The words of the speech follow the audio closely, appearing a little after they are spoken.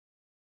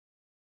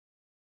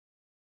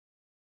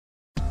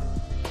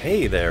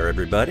Hey there,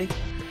 everybody.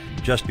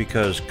 Just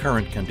because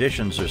current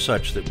conditions are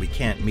such that we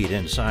can't meet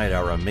inside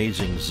our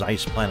amazing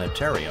Zeiss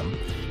planetarium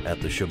at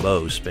the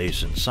Chabot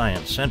Space and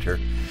Science Center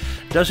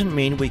doesn't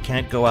mean we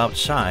can't go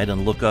outside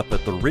and look up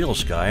at the real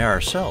sky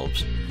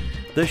ourselves.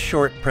 This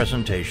short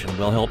presentation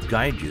will help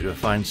guide you to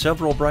find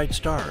several bright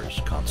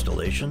stars,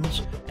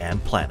 constellations,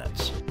 and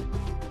planets.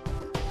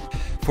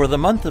 For the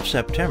month of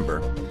September,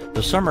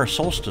 the summer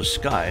solstice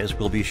skies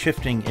will be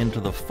shifting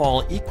into the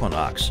fall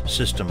equinox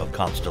system of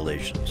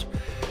constellations,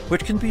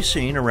 which can be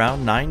seen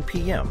around 9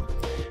 p.m.,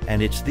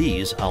 and it's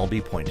these I'll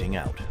be pointing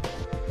out.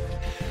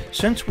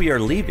 Since we are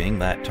leaving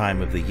that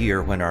time of the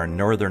year when our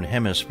northern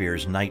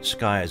hemisphere's night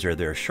skies are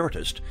their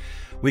shortest,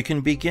 we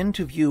can begin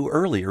to view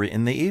earlier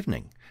in the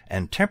evening,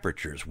 and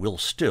temperatures will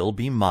still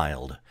be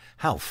mild.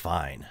 How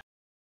fine!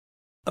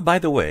 By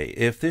the way,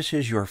 if this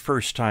is your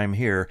first time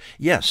here,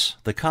 yes,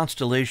 the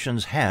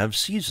constellations have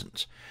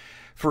seasons.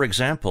 For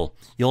example,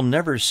 you'll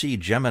never see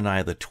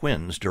Gemini the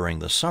twins during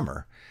the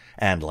summer,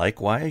 and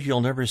likewise you'll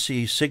never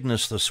see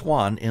Cygnus the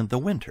swan in the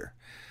winter.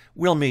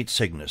 We'll meet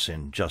Cygnus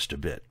in just a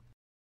bit.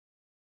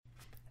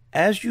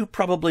 As you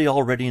probably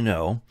already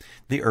know,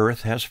 the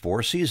Earth has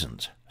 4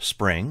 seasons: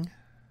 spring,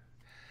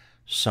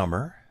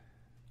 summer,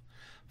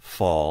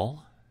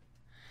 fall,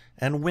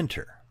 and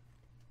winter.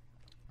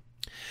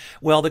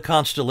 Well, the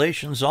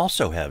constellations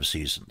also have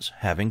seasons,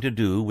 having to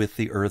do with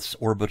the Earth's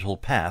orbital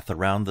path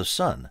around the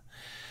Sun.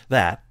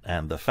 That,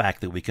 and the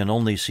fact that we can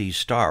only see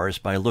stars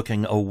by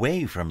looking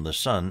away from the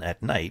Sun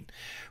at night,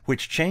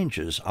 which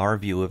changes our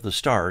view of the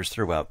stars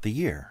throughout the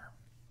year.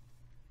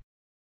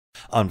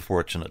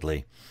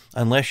 Unfortunately,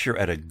 unless you're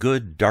at a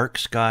good dark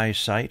sky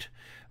site,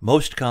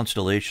 most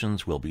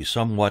constellations will be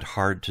somewhat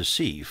hard to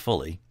see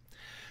fully.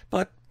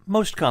 But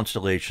most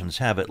constellations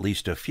have at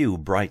least a few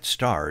bright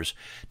stars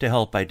to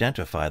help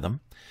identify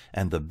them,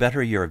 and the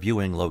better your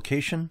viewing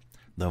location,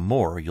 the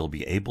more you'll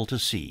be able to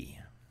see.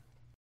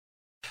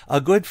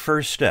 A good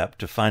first step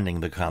to finding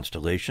the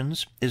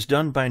constellations is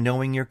done by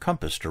knowing your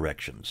compass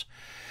directions.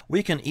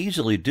 We can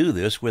easily do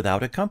this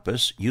without a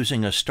compass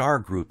using a star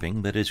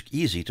grouping that is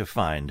easy to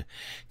find: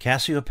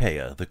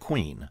 Cassiopeia, the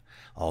Queen,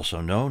 also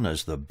known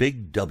as the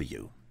Big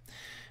W.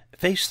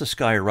 Face the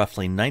sky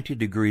roughly 90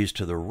 degrees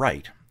to the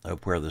right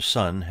of where the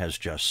sun has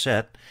just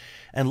set,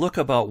 and look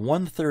about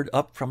 1/3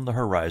 up from the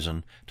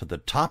horizon to the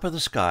top of the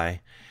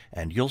sky,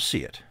 and you'll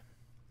see it.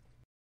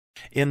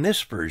 In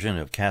this version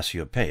of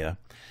Cassiopeia,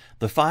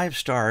 the 5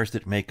 stars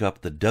that make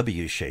up the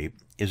W shape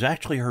is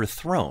actually her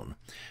throne,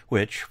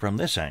 which, from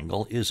this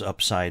angle, is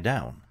upside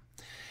down.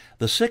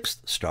 The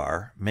 6th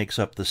star makes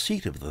up the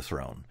seat of the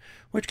throne,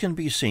 which can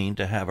be seen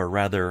to have a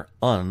rather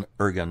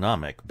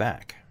unergonomic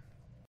back.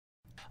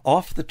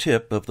 Off the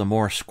tip of the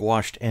more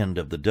squashed end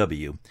of the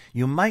W,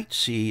 you might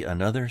see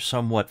another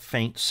somewhat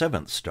faint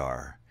 7th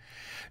star.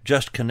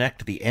 Just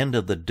connect the end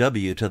of the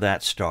W to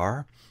that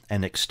star,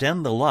 and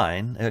extend the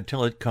line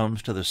until it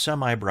comes to the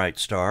semi-bright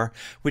star,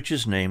 which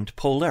is named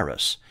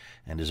Polaris,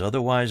 and is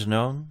otherwise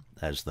known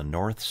as the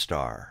North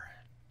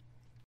Star.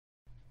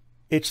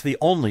 It's the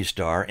only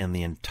star in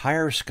the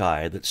entire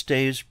sky that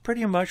stays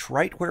pretty much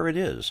right where it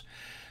is.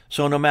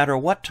 So no matter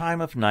what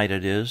time of night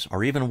it is,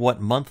 or even what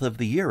month of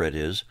the year it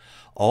is,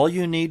 all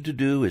you need to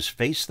do is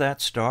face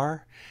that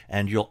star,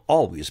 and you'll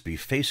always be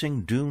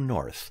facing due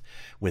north,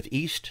 with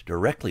east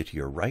directly to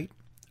your right,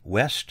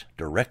 west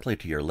directly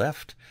to your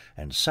left,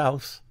 and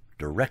south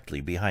directly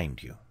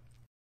behind you.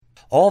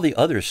 All the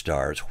other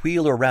stars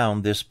wheel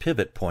around this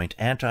pivot point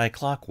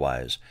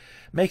anti-clockwise,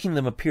 making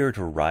them appear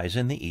to rise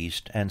in the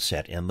east and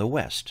set in the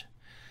west.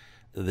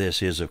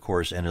 This is, of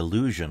course, an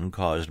illusion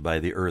caused by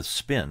the Earth's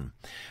spin,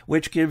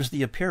 which gives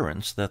the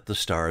appearance that the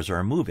stars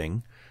are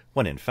moving,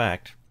 when in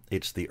fact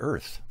it's the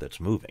Earth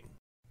that's moving.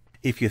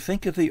 If you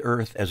think of the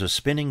Earth as a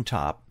spinning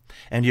top,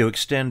 and you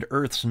extend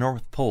Earth's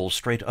North Pole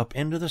straight up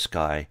into the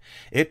sky,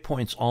 it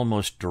points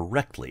almost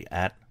directly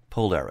at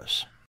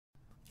Polaris.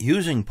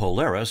 Using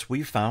Polaris,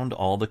 we found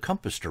all the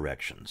compass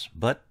directions,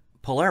 but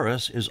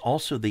Polaris is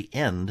also the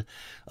end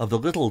of the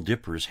Little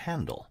Dipper's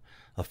handle.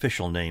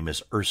 Official name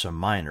is Ursa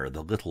Minor,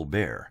 the Little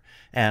Bear,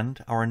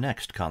 and our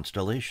next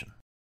constellation.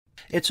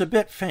 It's a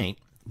bit faint,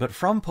 but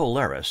from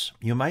Polaris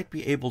you might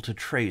be able to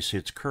trace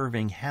its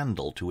curving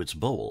handle to its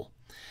bowl.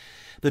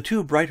 The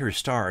 2 brighter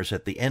stars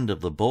at the end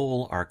of the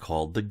bowl are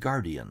called the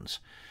Guardians,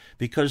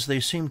 because they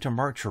seem to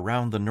march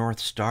around the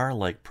North Star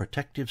like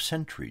protective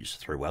sentries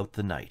throughout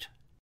the night.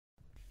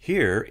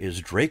 Here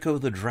is Draco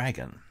the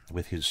Dragon,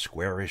 with his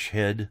squarish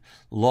head,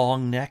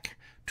 long neck,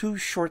 2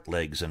 short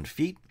legs and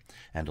feet,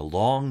 and a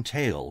long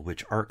tail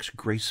which arcs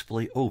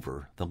gracefully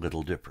over the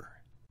Little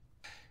Dipper.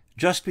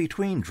 Just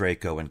between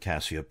Draco and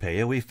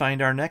Cassiopeia we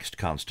find our next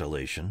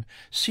constellation,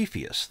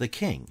 Cepheus the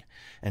King,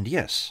 and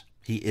yes,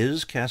 he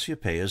is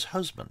Cassiopeia's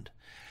husband.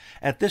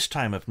 At this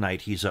time of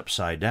night he's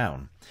upside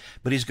down,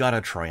 but he's got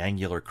a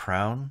triangular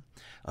crown,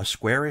 a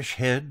squarish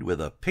head with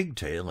a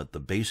pigtail at the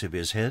base of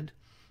his head,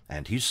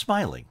 and he's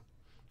smiling,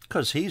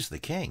 'cause he's the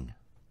king.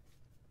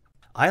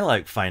 I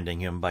like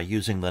finding him by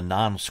using the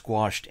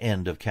non-squashed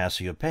end of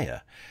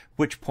Cassiopeia,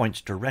 which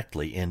points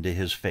directly into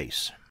his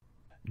face.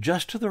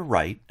 Just to the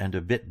right and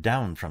a bit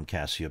down from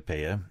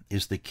Cassiopeia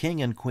is the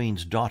king and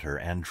queen's daughter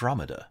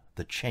Andromeda,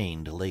 the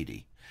chained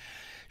lady.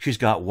 She's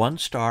got one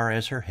star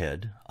as her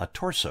head, a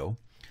torso,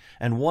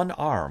 and one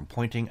arm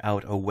pointing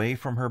out away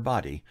from her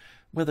body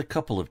with a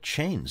couple of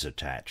chains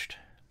attached.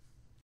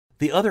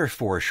 The other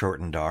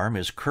foreshortened arm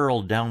is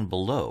curled down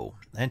below,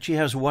 and she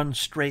has one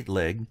straight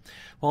leg,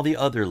 while the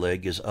other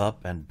leg is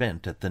up and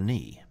bent at the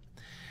knee.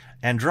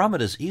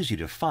 Andromeda's easy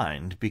to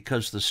find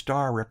because the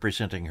star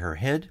representing her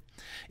head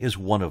is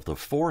one of the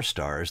 4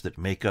 stars that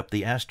make up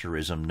the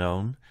asterism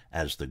known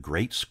as the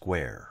Great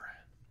Square.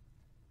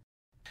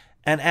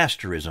 An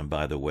asterism,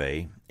 by the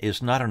way,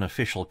 is not an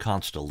official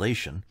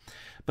constellation,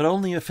 but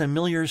only a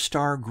familiar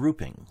star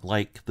grouping,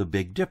 like the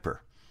Big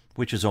Dipper,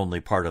 which is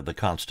only part of the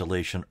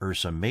constellation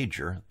Ursa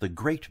Major, the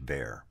Great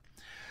Bear.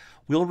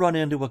 We'll run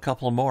into a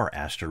couple more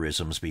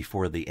asterisms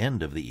before the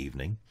end of the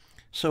evening,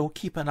 so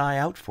keep an eye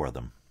out for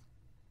them.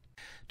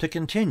 To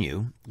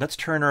continue, let's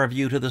turn our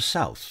view to the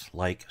south,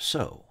 like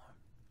so.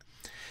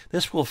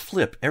 This will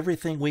flip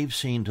everything we've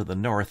seen to the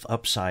north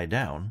upside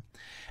down,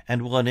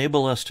 and will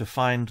enable us to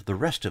find the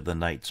rest of the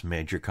night's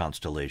major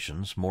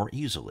constellations more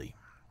easily.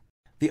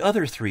 The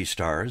other 3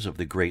 stars of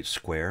the Great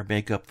Square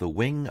make up the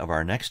wing of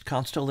our next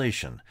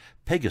constellation,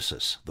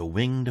 Pegasus, the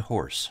winged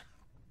horse.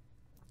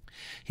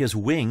 His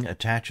wing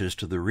attaches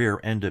to the rear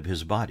end of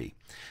his body,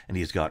 and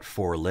he's got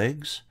 4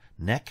 legs,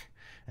 neck,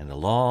 and a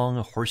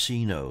long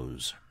horsey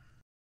nose.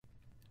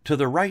 To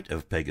the right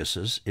of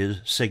Pegasus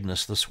is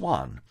Cygnus the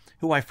Swan,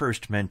 who I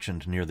first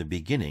mentioned near the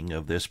beginning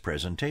of this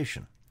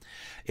presentation.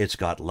 It's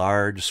got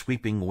large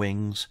sweeping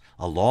wings,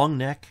 a long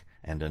neck,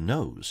 and a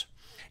nose.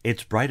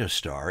 Its brightest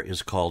star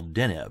is called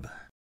Deneb.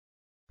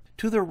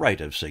 To the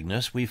right of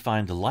Cygnus we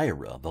find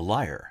Lyra the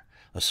lyre,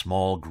 a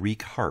small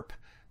Greek harp,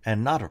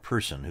 and not a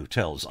person who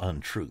tells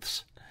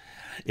untruths.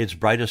 Its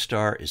brightest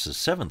star is the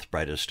 7th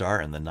brightest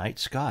star in the night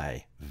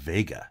sky,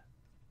 Vega.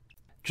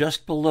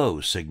 Just below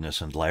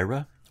Cygnus and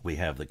Lyra, we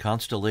have the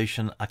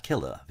constellation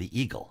Aquila, the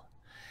eagle.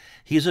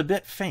 He is a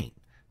bit faint,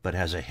 but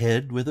has a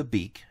head with a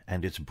beak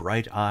and its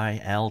bright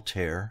eye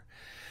Altair,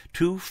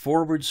 2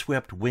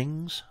 forward-swept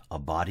wings, a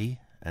body,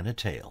 and a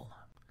tail.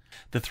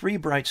 The 3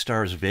 bright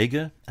stars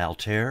Vega,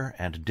 Altair,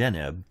 and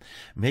Deneb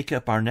make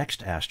up our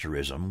next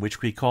asterism,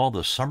 which we call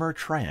the Summer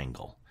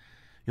Triangle.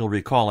 You'll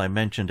recall I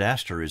mentioned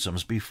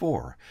asterisms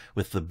before,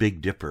 with the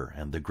Big Dipper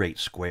and the Great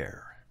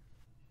Square.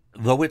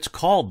 Though it's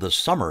called the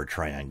Summer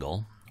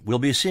Triangle, we'll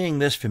be seeing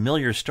this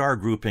familiar star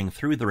grouping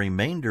through the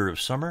remainder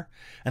of summer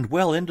and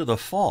well into the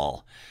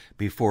fall,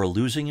 before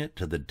losing it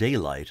to the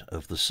daylight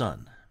of the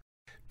sun.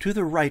 To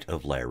the right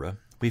of Lyra,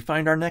 we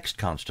find our next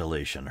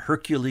constellation,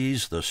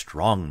 Hercules the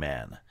Strong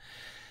Man.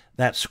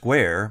 That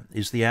square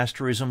is the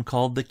asterism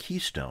called the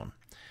Keystone,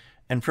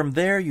 and from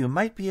there you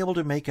might be able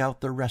to make out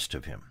the rest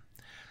of him.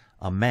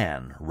 A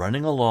man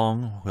running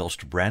along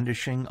whilst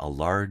brandishing a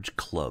large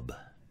club.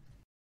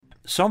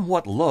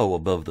 Somewhat low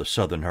above the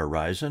southern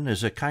horizon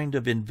is a kind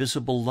of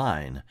invisible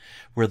line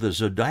where the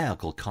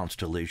zodiacal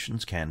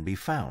constellations can be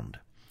found.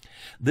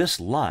 This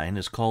line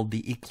is called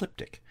the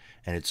ecliptic,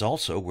 and it's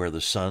also where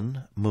the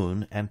sun,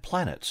 moon, and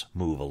planets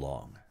move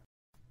along.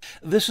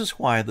 This is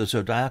why the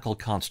zodiacal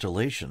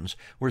constellations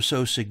were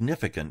so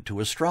significant to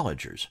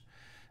astrologers.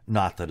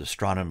 Not that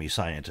astronomy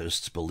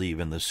scientists believe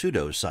in the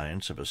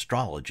pseudoscience of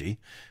astrology,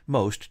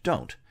 most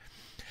don't.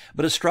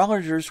 But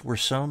astrologers were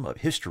some of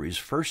history's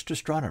first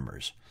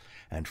astronomers,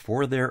 and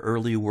for their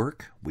early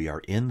work we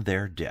are in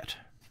their debt.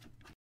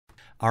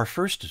 Our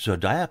first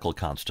zodiacal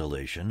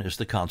constellation is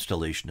the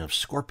constellation of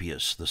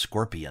Scorpius the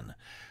Scorpion,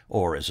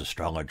 or as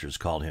astrologers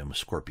call him,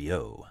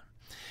 Scorpio.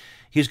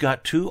 He's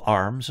got 2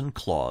 arms and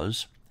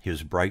claws,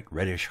 his bright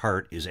reddish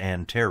heart is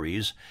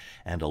Antares,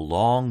 and a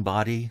long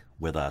body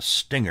with a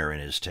stinger in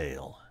his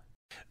tail.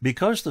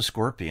 Because the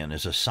Scorpion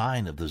is a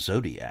sign of the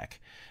zodiac,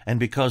 and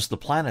because the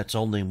planets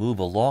only move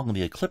along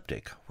the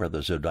ecliptic where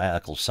the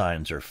zodiacal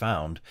signs are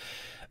found,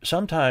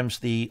 sometimes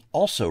the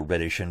also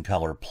reddish in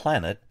color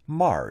planet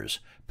Mars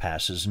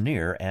passes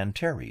near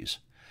Antares.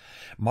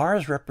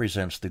 Mars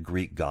represents the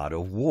Greek god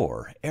of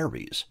war,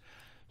 Ares.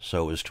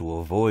 So as to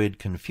avoid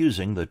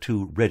confusing the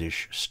 2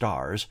 reddish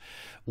stars,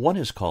 one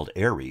is called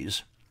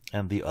Ares,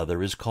 and the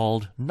other is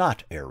called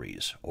not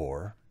Ares,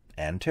 or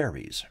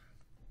Antares.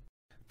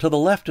 To the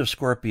left of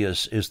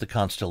Scorpius is the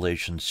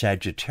constellation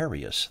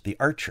Sagittarius, the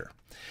archer,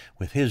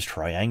 with his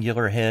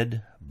triangular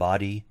head,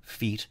 body,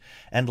 feet,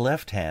 and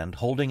left hand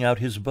holding out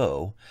his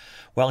bow,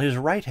 while his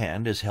right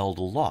hand is held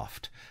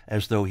aloft,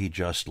 as though he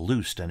just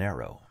loosed an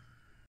arrow.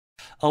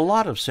 A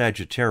lot of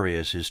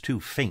Sagittarius is too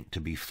faint to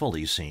be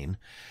fully seen,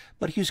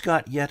 but he's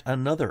got yet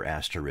another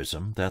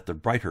asterism that the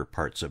brighter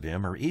parts of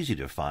him are easy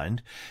to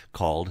find,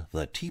 called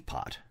the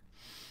teapot.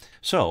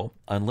 So,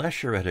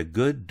 unless you're at a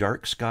good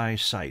dark sky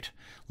site,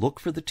 look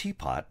for the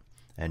teapot,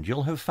 and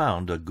you'll have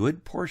found a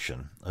good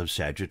portion of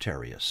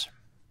Sagittarius.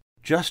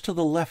 Just to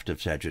the left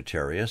of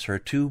Sagittarius are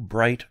 2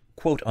 bright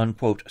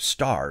quote-unquote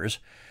stars,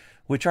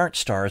 which aren't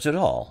stars at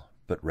all,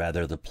 but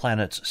rather the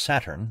planets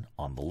Saturn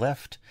on the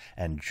left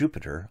and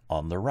Jupiter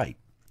on the right,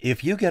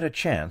 If you get a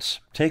chance,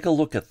 take a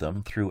look at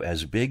them through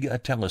as big a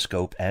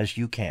telescope as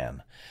you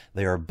can.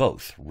 They are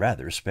both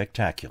rather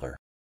spectacular.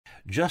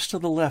 Just to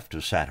the left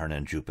of Saturn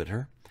and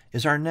Jupiter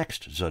is our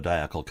next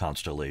zodiacal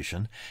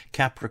constellation,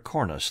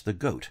 Capricornus the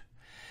Goat.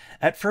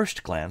 At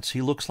first glance,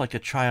 he looks like a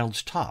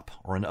child's top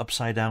or an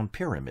upside-down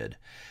pyramid,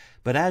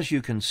 but as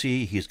you can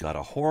see, he's got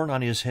a horn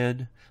on his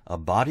head, a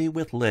body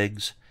with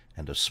legs,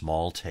 and a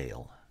small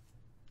tail.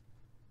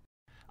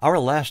 Our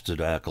last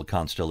zodiacal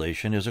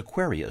constellation is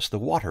Aquarius, the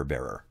water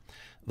bearer,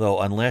 though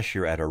unless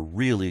you're at a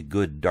really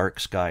good dark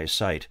sky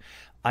sight,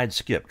 I'd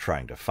skip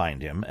trying to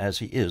find him, as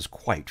he is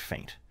quite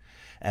faint.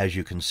 As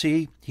you can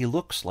see, he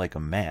looks like a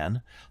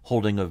man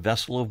holding a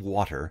vessel of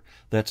water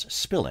that's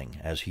spilling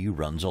as he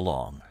runs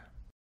along.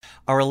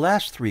 Our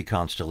last three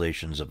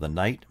constellations of the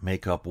night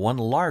make up one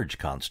large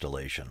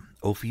constellation,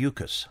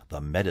 Ophiuchus, the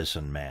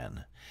medicine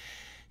man.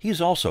 He's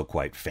also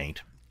quite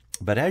faint,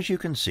 but as you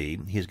can see,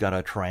 he's got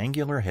a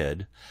triangular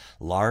head,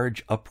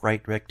 large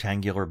upright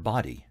rectangular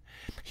body.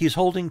 He's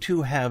holding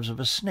two halves of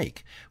a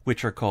snake,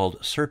 which are called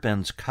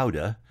serpens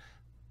cauda,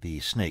 the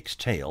snake's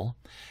tail,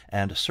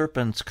 and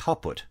serpens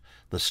caput,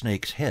 the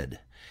snake's head,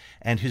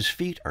 and his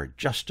feet are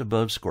just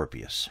above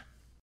Scorpius.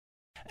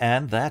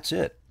 And that's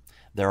it.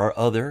 There are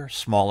other,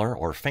 smaller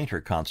or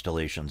fainter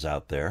constellations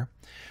out there,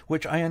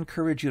 which I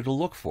encourage you to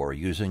look for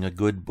using a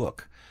good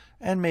book,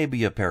 and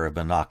maybe a pair of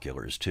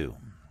binoculars too.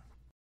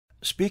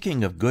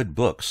 Speaking of good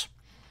books,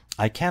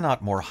 I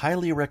cannot more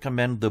highly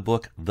recommend the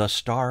book The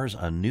Stars,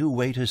 A New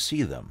Way to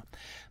See Them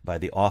by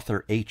the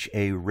author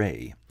H.A.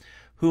 Rey,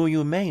 who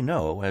you may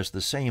know as the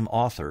same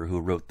author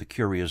who wrote the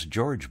Curious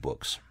George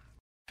books.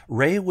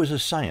 Rey was a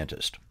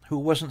scientist who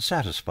wasn't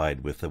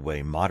satisfied with the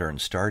way modern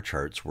star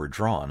charts were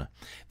drawn.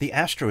 The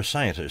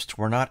astroscientists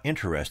were not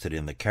interested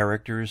in the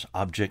characters,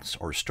 objects,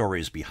 or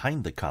stories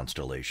behind the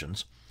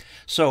constellations,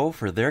 so,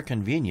 for their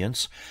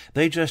convenience,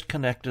 they just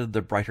connected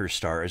the brighter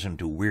stars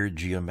into weird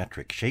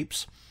geometric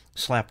shapes,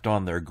 slapped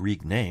on their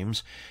Greek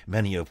names,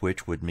 many of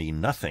which would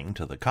mean nothing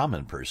to the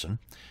common person,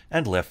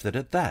 and left it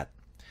at that.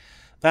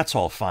 That's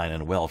all fine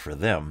and well for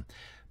them,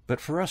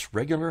 but for us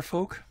regular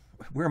folk,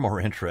 we're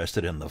more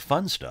interested in the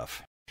fun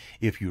stuff.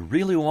 If you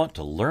really want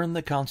to learn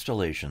the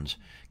constellations,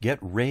 get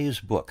Rey's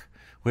book,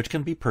 which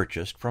can be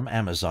purchased from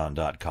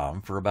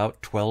Amazon.com for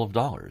about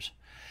 $12.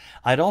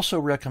 I'd also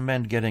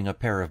recommend getting a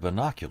pair of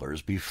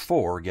binoculars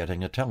before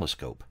getting a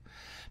telescope.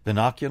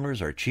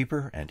 Binoculars are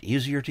cheaper and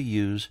easier to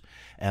use,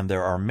 and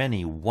there are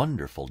many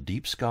wonderful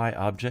deep sky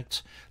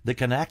objects that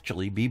can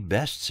actually be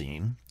best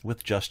seen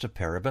with just a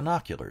pair of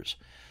binoculars.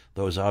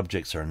 Those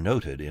objects are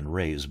noted in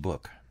Rey's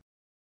book.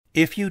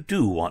 If you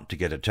do want to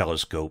get a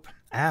telescope,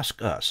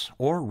 ask us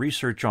or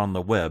research on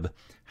the web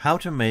how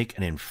to make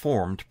an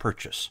informed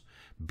purchase.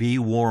 Be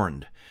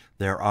warned,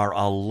 there are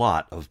a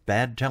lot of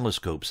bad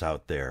telescopes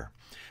out there,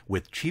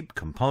 with cheap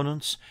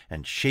components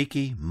and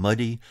shaky,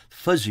 muddy,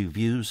 fuzzy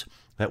views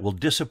that will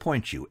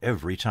disappoint you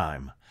every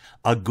time.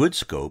 A good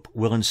scope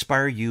will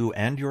inspire you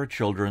and your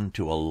children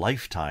to a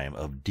lifetime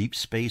of deep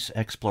space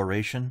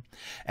exploration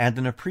and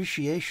an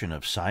appreciation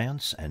of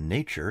science and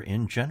nature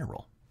in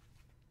general.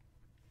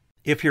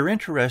 If you're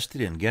interested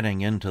in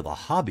getting into the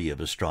hobby of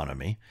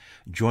astronomy,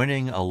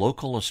 joining a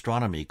local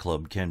astronomy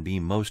club can be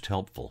most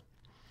helpful.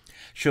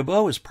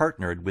 Chabot is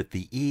partnered with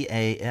the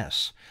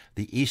EAS,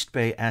 the East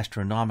Bay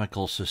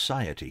Astronomical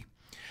Society,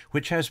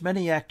 which has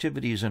many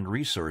activities and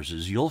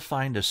resources you'll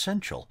find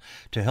essential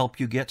to help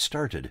you get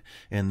started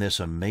in this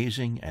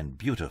amazing and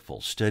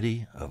beautiful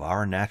study of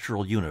our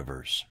natural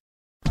universe.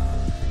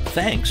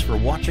 Thanks for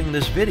watching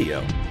this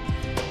video.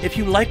 If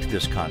you liked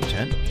this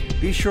content,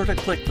 be sure to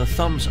click the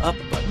thumbs up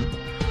button,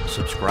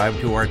 subscribe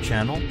to our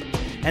channel,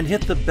 and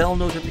hit the bell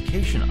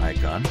notification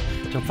icon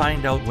to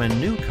find out when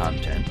new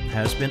content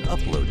has been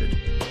uploaded.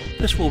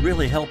 This will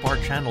really help our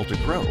channel to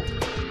grow,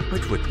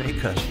 which would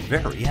make us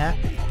very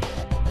happy.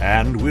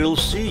 And we'll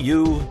see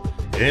you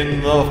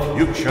in the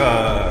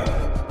future.